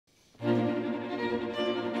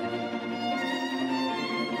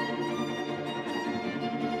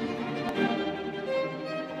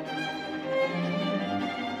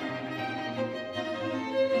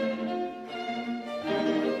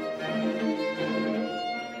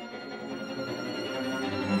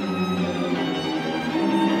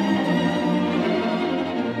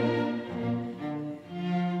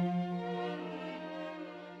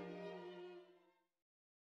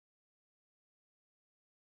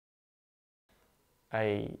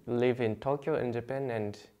I live in Tokyo in Japan,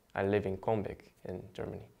 and I live in Kronberg in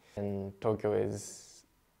Germany. And Tokyo is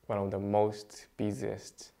one of the most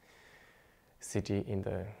busiest city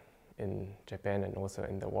in Japan and also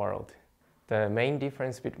in the world. The main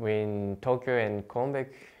difference between Tokyo and Kronberg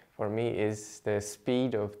for me is the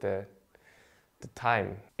speed of the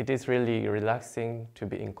time. It is really relaxing to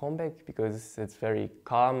be in Kronberg because it's very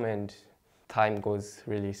calm and time goes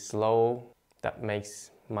really slow. That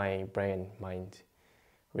makes my brain and mind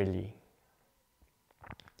really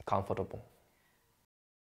comfortable.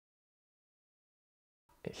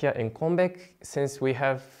 Here in Kronberg, since we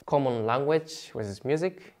have common language, which is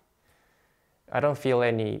music, I don't feel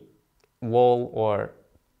any wall or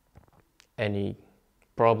any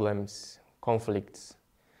problems, conflicts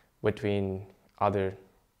between other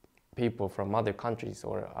people from other countries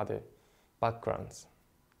or other backgrounds.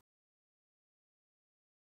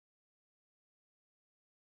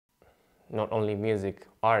 Not only music,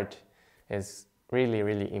 art is really,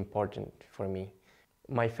 really important for me.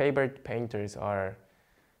 My favorite painters are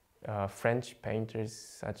French painters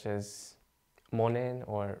such as Monet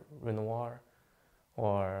or Renoir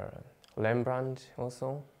or Rembrandt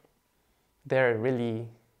also. They're really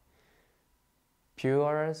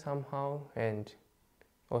pure somehow and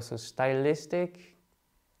also stylistic,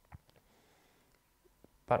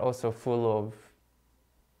 but also full of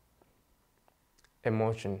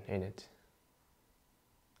emotion in it.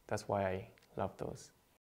 That's why I love those.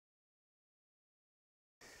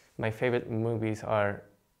 My favorite movies are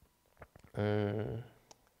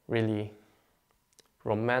really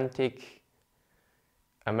romantic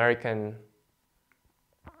American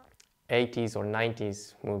 80s or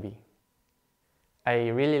 90s movie. I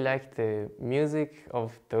really like the music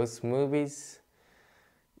of those movies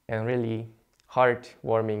and really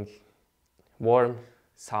heartwarming, warm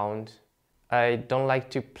sound. I don't like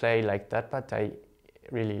to play like that, but I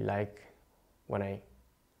really like when I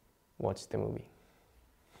watch the movie.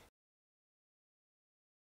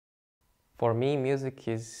 For me, music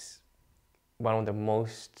is one of the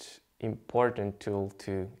most important tools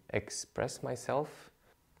to express myself.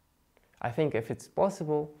 I think if it's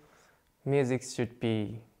possible, music should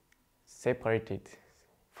be separated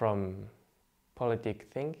from politic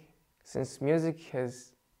thing, since music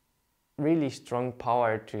has really strong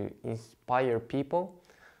power to inspire people.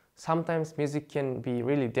 Sometimes music can be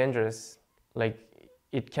really dangerous, like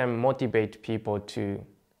it can motivate people to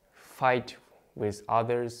fight with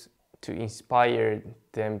others, to inspire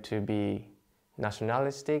them to be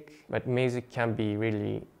nationalistic, but music can be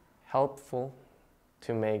really helpful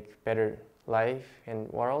to make better life and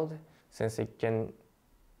world, since it can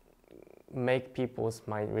make people's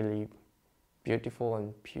mind really beautiful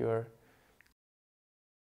and pure.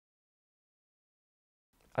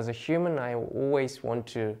 As a human, I always want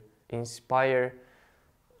to inspire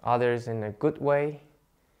others in a good way,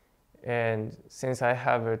 and since I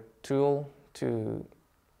have a tool to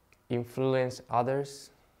influence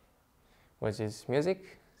others, which is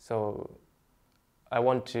music, so I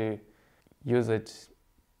want to use it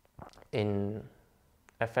in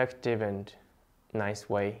effective and nice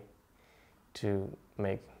way to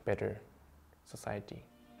make better society.